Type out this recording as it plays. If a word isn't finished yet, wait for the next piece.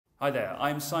Hi there,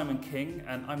 I'm Simon King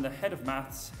and I'm the Head of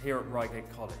Maths here at Reigate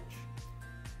College.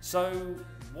 So,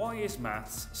 why is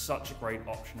maths such a great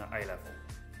option at A-level?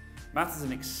 Maths is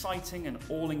an exciting and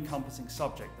all-encompassing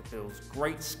subject that builds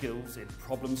great skills in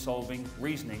problem solving,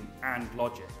 reasoning and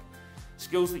logic.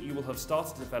 Skills that you will have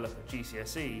started to develop at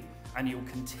GCSE and you'll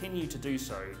continue to do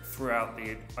so throughout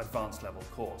the advanced level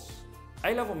course.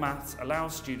 A-level maths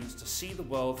allows students to see the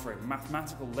world through a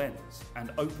mathematical lens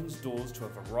and opens doors to a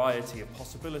variety of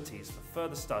possibilities for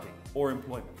further study or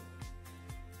employment.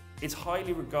 It's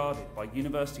highly regarded by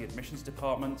university admissions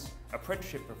departments,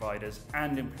 apprenticeship providers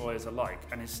and employers alike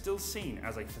and is still seen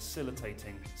as a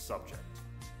facilitating subject.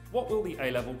 What will the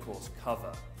A-level course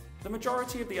cover? The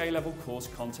majority of the A-level course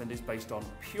content is based on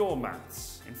pure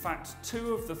maths. In fact,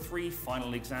 2 of the 3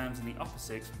 final exams in the upper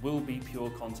 6 will be pure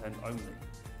content only.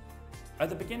 At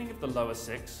the beginning of the lower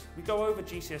 6, we go over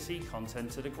GCSE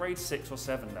content at a grade 6 or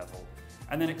 7 level,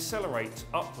 and then accelerate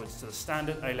upwards to the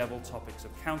standard A-level topics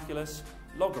of calculus,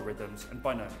 logarithms and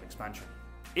binomial expansion.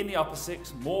 In the upper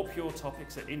 6, more pure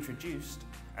topics are introduced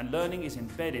and learning is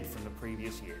embedded from the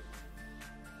previous year.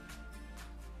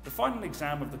 The final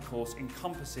exam of the course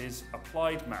encompasses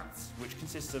applied maths, which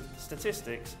consists of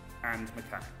statistics and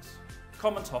mechanics.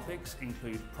 Common topics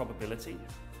include probability,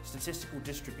 statistical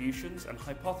distributions and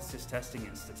hypothesis testing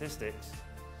in statistics,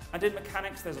 and in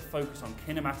mechanics there's a focus on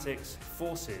kinematics,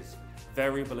 forces,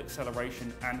 variable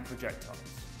acceleration and projectiles.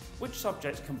 Which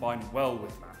subjects combine well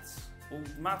with maths? Well,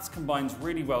 maths combines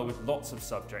really well with lots of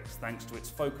subjects thanks to its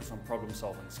focus on problem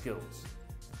solving skills.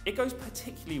 It goes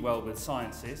particularly well with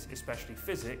sciences, especially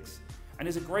physics, and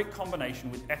is a great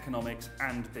combination with economics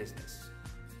and business.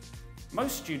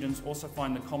 Most students also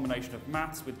find the combination of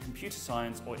maths with computer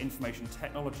science or information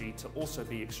technology to also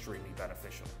be extremely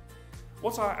beneficial.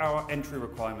 What are our entry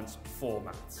requirements for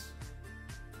maths?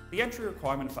 The entry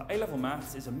requirement for A-level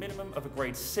maths is a minimum of a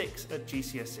grade 6 at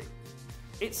GCSE.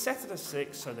 It's set at a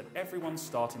 6 so that everyone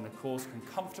starting the course can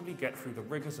comfortably get through the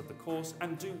rigours of the course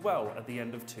and do well at the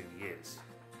end of 2 years.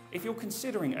 If you're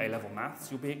considering A-level maths,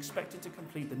 you'll be expected to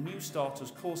complete the new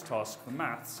starters course task for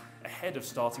maths ahead of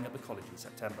starting at the college in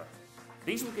September.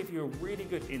 These will give you a really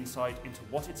good insight into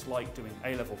what it's like doing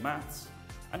A-level maths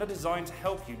and are designed to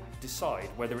help you decide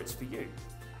whether it's for you.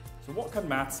 So what can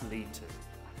maths lead to?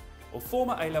 Well,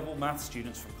 former A-level maths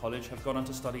students from college have gone on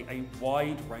to study a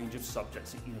wide range of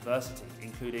subjects at university,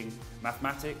 including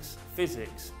mathematics,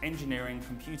 physics, engineering,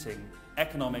 computing,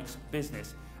 economics,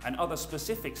 business, and other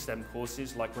specific STEM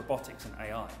courses like robotics and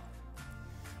AI.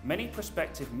 Many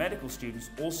prospective medical students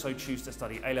also choose to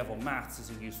study A-level maths as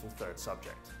a useful third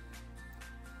subject.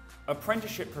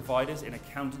 Apprenticeship providers in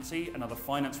accountancy and other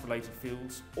finance-related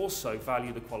fields also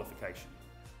value the qualification.